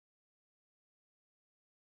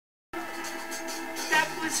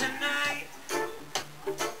That was a night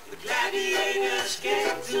the gladiators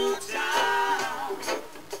came to town.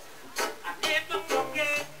 I never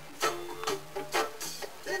forget,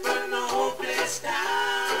 they burned the whole place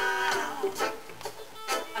down.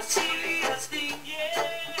 A serious thing, yeah.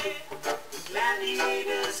 The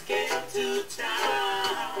gladiators came to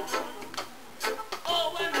town.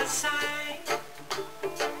 Oh, and the sign,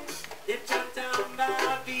 they took down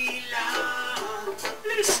Babylon.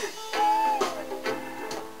 Listen,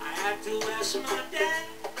 I had to ask my dad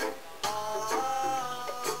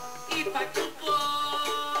if I could go.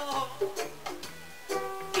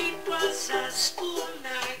 It was a school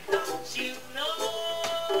night, don't you know?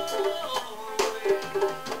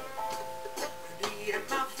 Me and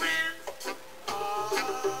my friends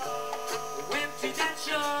went to that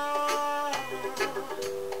show.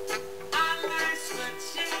 Our lives would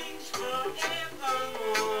change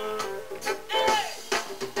forevermore. Hey,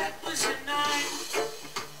 that was the night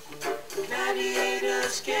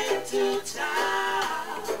gladiators came to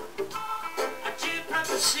town. I did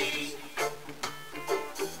prophecy,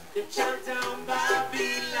 they shut down Babylon.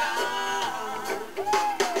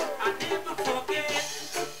 I never forget,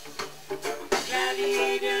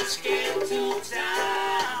 gladiators came to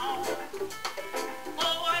town.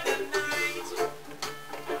 Oh, what a night,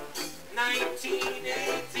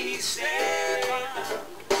 1987.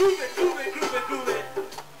 Groove it, groove it, groove it, groove it.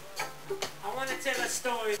 I want to tell a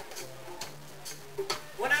story.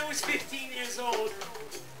 When I was 15 years old,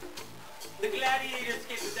 the Gladiators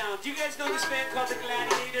came to town. Do you guys know this band called the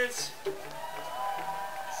Gladiators?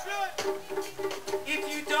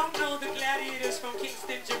 If you don't know the Gladiators from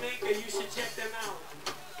Kingston, Jamaica, you should check them out.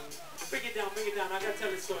 Bring it down, bring it down. I gotta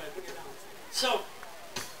tell this story, bring it down. So,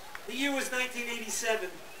 the year was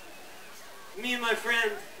 1987. Me and my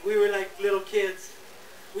friend, we were like little kids.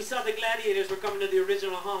 We saw the Gladiators were coming to the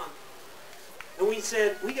original haunt. And we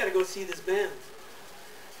said, we gotta go see this band.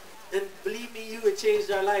 And believe me, you, it changed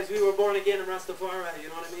our lives. We were born again in Rastafari, you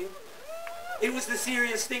know what I mean? It was the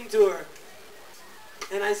Serious Thing tour.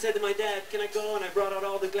 And I said to my dad, can I go? And I brought out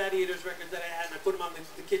all the Gladiators records that I had, and I put them on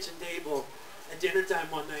the kitchen table at dinner time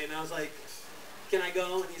one night. And I was like, can I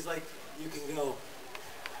go? And he's like, you can go.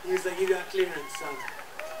 He was like, you got clearance, son.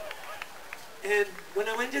 And when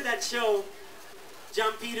I went to that show,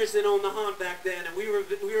 John Peterson owned the haunt back then, and we were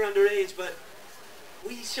underage, but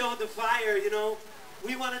we showed the fire, you know.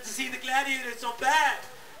 We wanted to see the Gladiators so bad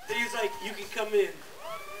that he was like, you can come in.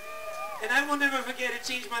 And I will never forget, it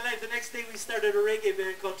changed my life. The next day we started a reggae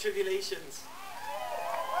band called Tribulations.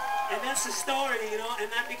 And that's the story, you know,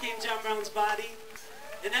 and that became John Brown's Body.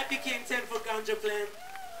 And that became 10-Foot Ganja Plant.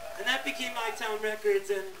 And that became My Town Records.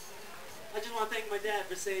 And I just want to thank my dad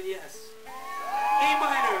for saying yes. A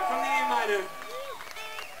minor, from the A minor.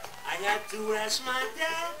 I had to ask my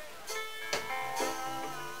dad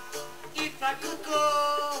if I could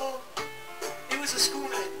go. It was a school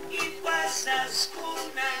night. It was a school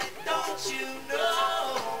night, don't you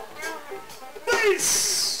know?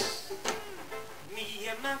 Bass! Me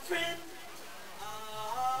and my friend,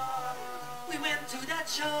 we went to that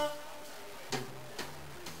show.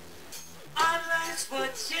 Our lives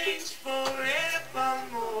would change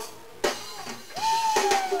forevermore.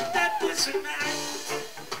 That was a night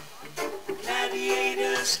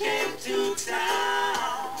gladiators came to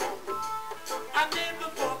town. I'll never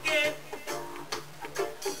forget,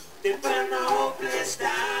 they burned the whole place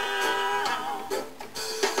down.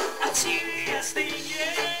 A serious thing,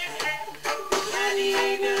 yeah.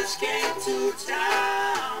 Gladiators came to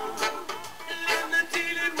town. And the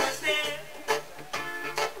dealing was there.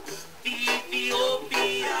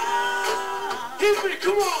 Ethiopia. Hit me,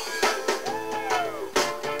 come on.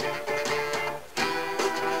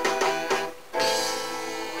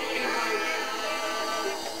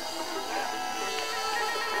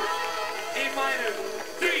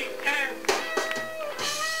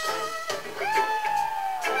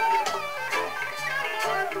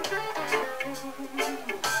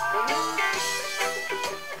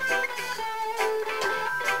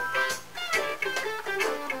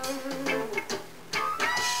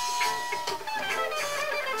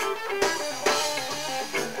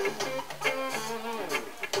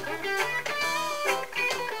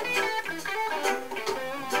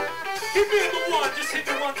 Just hit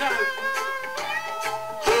me one time.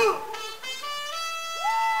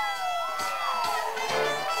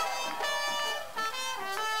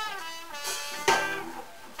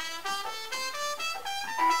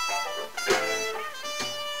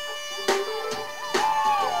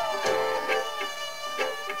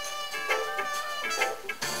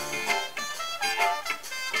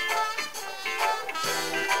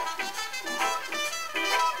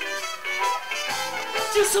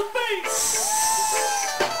 just some bass.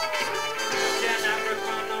 Can I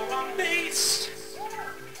recall one bass?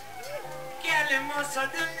 Girl, most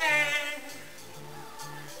of the land.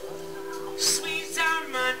 Sweet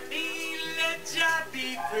harmony, let Jah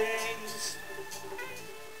be praised.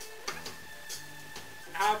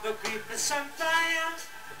 Our grief is on fire.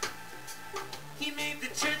 He made the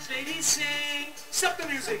church ladies sing. Stop the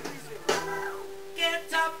music.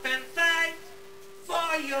 Get up and fight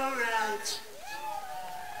for your rights.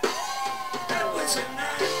 That was a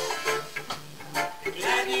night the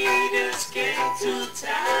gladiators came to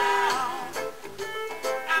town.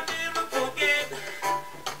 I'll never forget.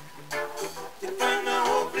 They burned the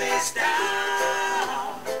whole place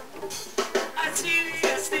down. A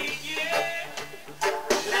serious thing, yeah.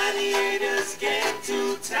 Gladiators came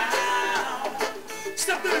to town.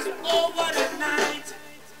 Stop this! Oh, what a night!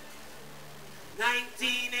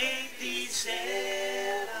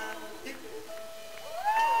 1987.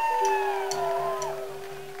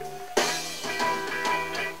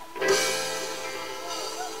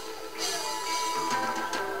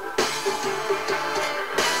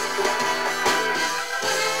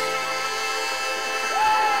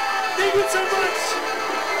 Thank you so much!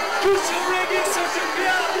 Push your reggae, social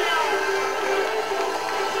media!